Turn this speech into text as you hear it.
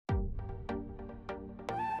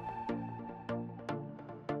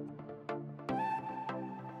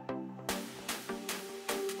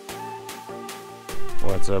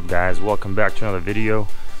What's up, guys? Welcome back to another video.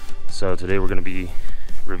 So today we're going to be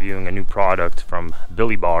reviewing a new product from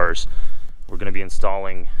Billiebars. We're going to be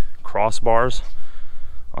installing crossbars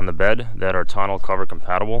on the bed that are tonneau cover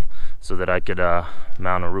compatible so that I could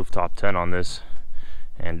mount a rooftop tent on this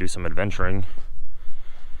and do some adventuring.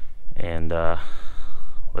 And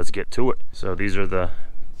let's get to it. So these are the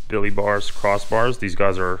Billiebars crossbars. These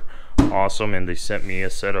guys are awesome, and they sent me a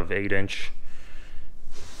set of 8-inch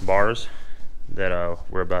bars that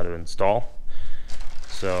we're about to install.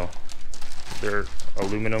 So they're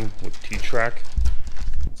aluminum with T-track.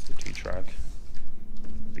 That's the T-track.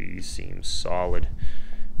 These seem solid,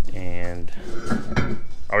 and I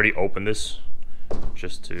already opened this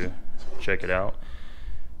just to check it out.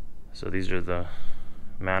 So these are the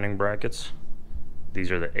mounting brackets.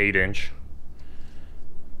 These are the 8-inch.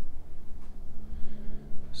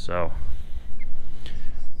 So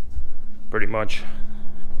pretty much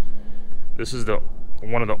this is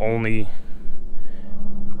one of the only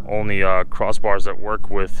crossbars that work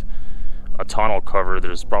with a tonneau cover.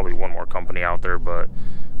 There's probably one more company out there, but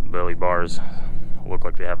Billiebars look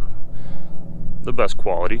like they have the best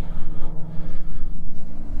quality.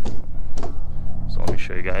 So let me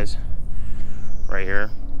show you guys right here.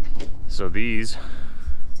 So these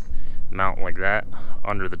mount like that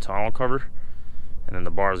under the tonneau cover, and then the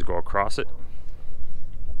bars go across it.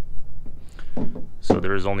 So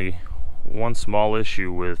there is only one small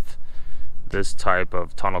issue with this type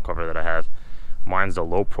of tonneau cover that I have. Mine's the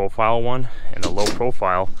low profile one, and the low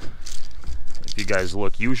profile, if you guys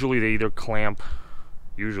look, usually they either clamp,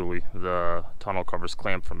 usually the tonneau covers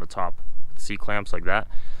clamp from the top, C-clamps like that.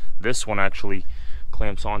 This one actually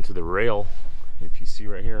clamps onto the rail, if you see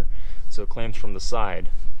right here. So it clamps from the side,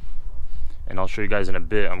 and I'll show you guys in a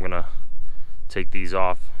bit. I'm gonna take these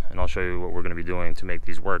off and I'll show you what we're gonna be doing to make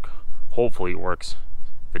these work. Hopefully it works.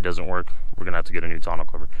 If it doesn't work, we're gonna have to get a new tonneau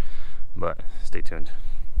cover, but stay tuned.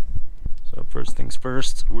 So first things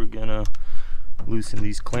first, we're gonna loosen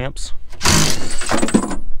these clamps.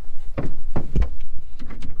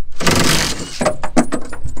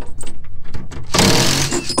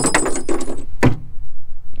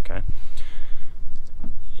 Okay,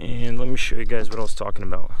 and let me show you guys what I was talking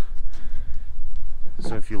about.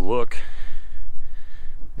 So if you look,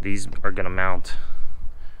 these are gonna mount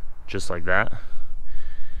just like that,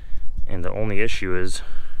 and the only issue is,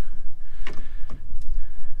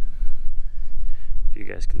 if you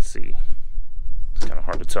guys can see, it's kind of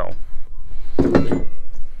hard to tell,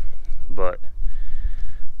 but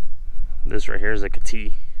this right here is like a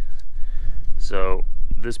T. So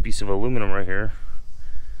this piece of aluminum right here,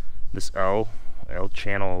 this L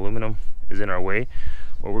channel aluminum, is in our way.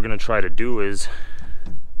 What we're gonna try to do is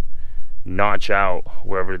notch out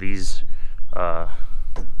wherever these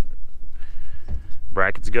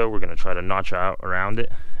brackets go. We're gonna try to notch out around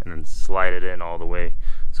it and then slide it in all the way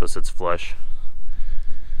so it sits flush.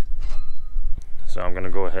 So I'm gonna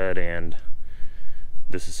go ahead and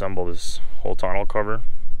disassemble this whole tonneau cover,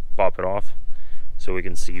 pop it off so we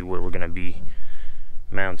can see where we're gonna be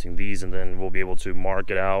mounting these, and then we'll be able to mark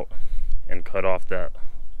it out and cut off that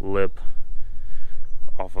lip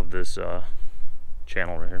off of this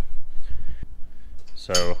channel right here.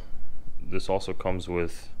 So this also comes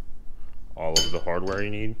with all of the hardware you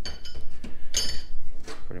need.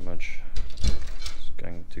 Pretty much it's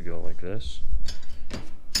going to go like this,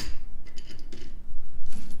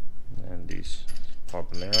 and these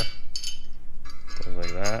pop in there, goes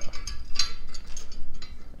like that,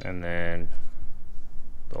 and then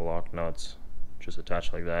the lock nuts just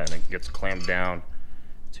attach like that, and it gets clamped down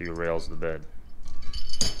to your rails of the bed.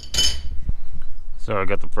 So I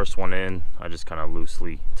got the first one in. I just kind of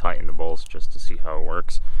loosely tighten the bolts just to see how it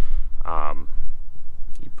works.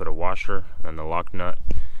 You put a washer, then the lock nut,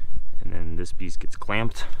 and then this piece gets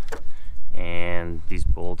clamped, and these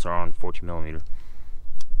bolts are on 14mm.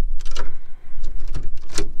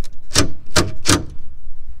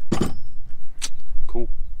 Cool.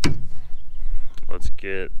 Let's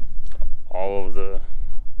get all of the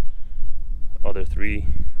other three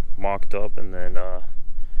mocked up, and then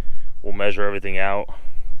we'll measure everything out,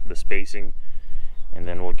 the spacing, and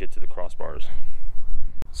then we'll get to the crossbars.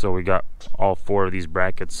 So we got all 4 of these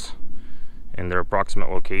brackets in their approximate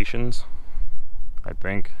locations. I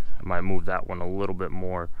think I might move that one a little bit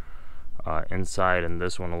more inside and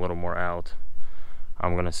this one a little more out.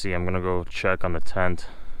 I'm gonna go check on the tent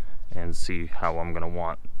and see how I'm gonna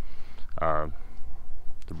want the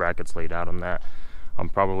brackets laid out on that. I'm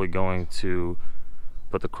probably going to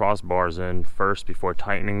put the crossbars in first before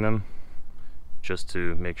tightening them, just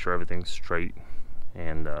to make sure everything's straight.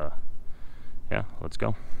 And yeah, let's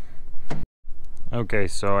go. Okay,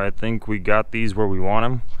 so I think we got these where we want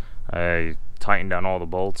them. I tightened down all the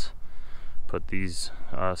bolts, put these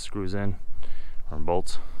screws in, or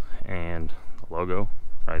bolts, and the logo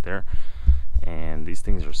right there. And these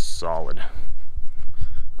things are solid.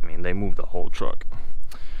 I mean, they move the whole truck.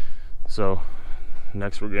 So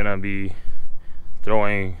next we're gonna be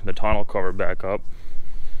throwing the tonneau cover back up,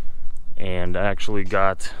 and I actually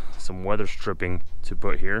got some weather stripping to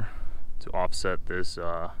put here to offset this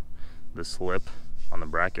this lip on the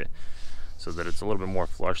bracket, so that it's a little bit more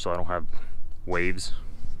flush, so I don't have waves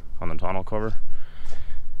on the tonneau cover.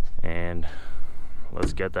 And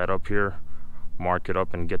let's get that up here, mark it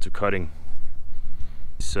up, and get to cutting.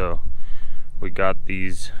 So we got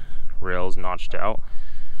these rails notched out.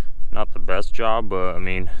 Not the best job, but I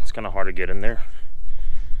mean, it's kind of hard to get in there.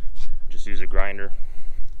 Just use a grinder,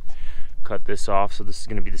 cut this off. So this is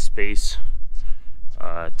going to be the space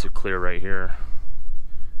to clear right here.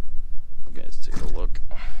 You guys take a look.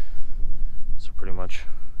 So pretty much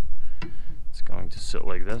it's going to sit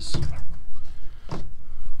like this,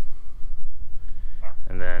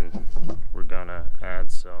 and then we're gonna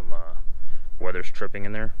add some weather stripping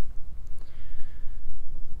in there,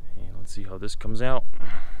 and let's see how this comes out.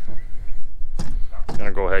 I'm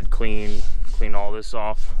gonna go ahead, clean all this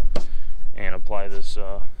off and apply this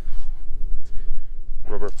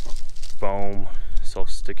rubber foam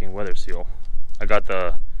self-sticking weather seal. I got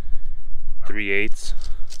the 3/8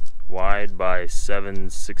 wide by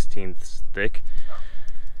 7/16 thick,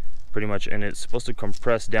 pretty much, and it's supposed to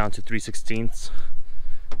compress down to 3/16.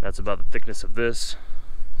 That's about the thickness of this,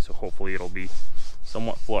 so hopefully it'll be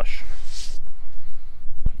somewhat flush.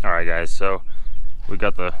 All right guys, so we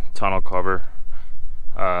got the tonneau cover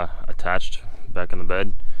attached back in the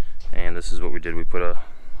bed, and this is what we did. We put a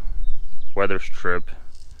weather strip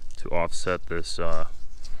to offset this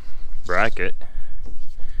bracket,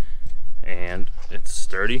 and it's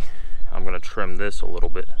sturdy. I'm gonna trim this a little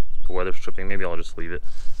bit, the weather stripping. Maybe I'll just leave it,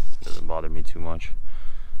 it doesn't bother me too much.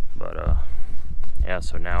 But yeah,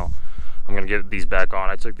 so now I'm gonna get these back on.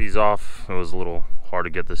 I took these off, it was a little hard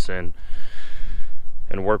to get this in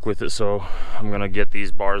and work with it, so I'm gonna get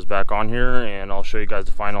these bars back on here, and I'll show you guys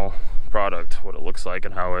the final product, what it looks like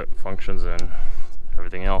and how it functions and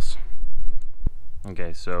everything else.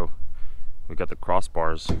 Okay, so we got the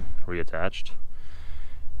crossbars reattached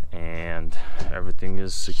and everything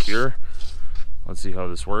is secure. Let's see how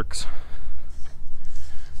this works.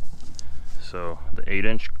 So the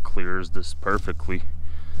 8-inch clears this perfectly.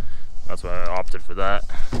 That's why I opted for that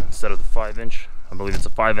instead of the 5-inch. I believe it's a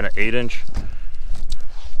 5 and an 8-inch.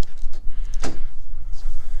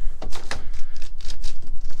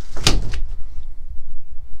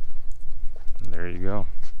 And there you go.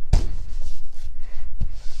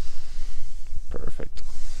 Perfect.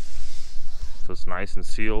 So it's nice and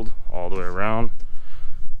sealed all the way around.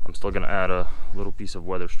 I'm still gonna add a little piece of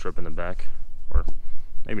weather strip in the back, or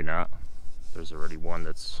maybe not. There's already one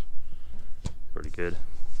that's pretty good.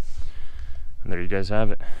 And there you guys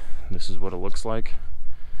have it. This is what it looks like.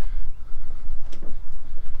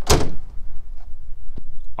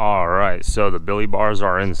 All right, so the Billiebars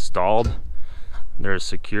are installed. They're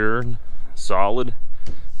secured, solid.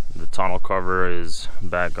 The tonneau cover is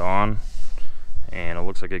back on, and it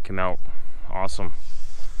looks like it came out awesome.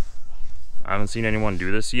 I haven't seen anyone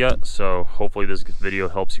do this yet, so hopefully this video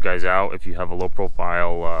helps you guys out if you have a low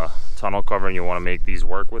profile tonneau cover and you want to make these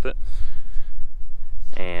work with it.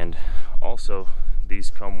 And also these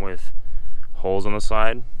come with holes on the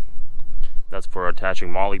side. That's for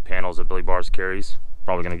attaching molly panels that Billiebars carries.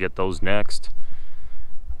 Probably gonna get those next,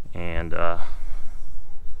 and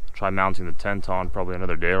try mounting the 10-ton probably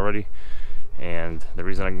another day already. And the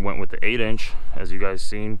reason I went with the 8-inch, as you guys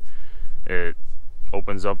seen, it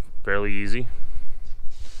opens up fairly easy,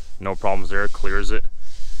 no problems there, clears it.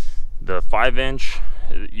 The 5-inch,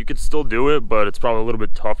 you could still do it, but it's probably a little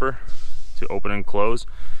bit tougher to open and close.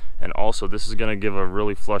 And also this is going to give a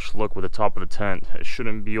really flush look with the top of the tent. It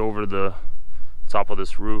shouldn't be over the top of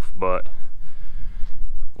this roof, but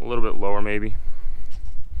a little bit lower maybe,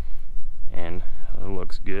 and it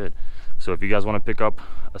looks good. So if you guys want to pick up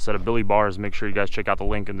a set of Billiebars, make sure you guys check out the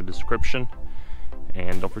link in the description,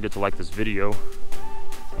 and don't forget to like this video.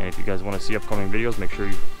 And if you guys want to see upcoming videos, make sure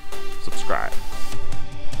you subscribe.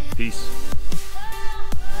 Peace.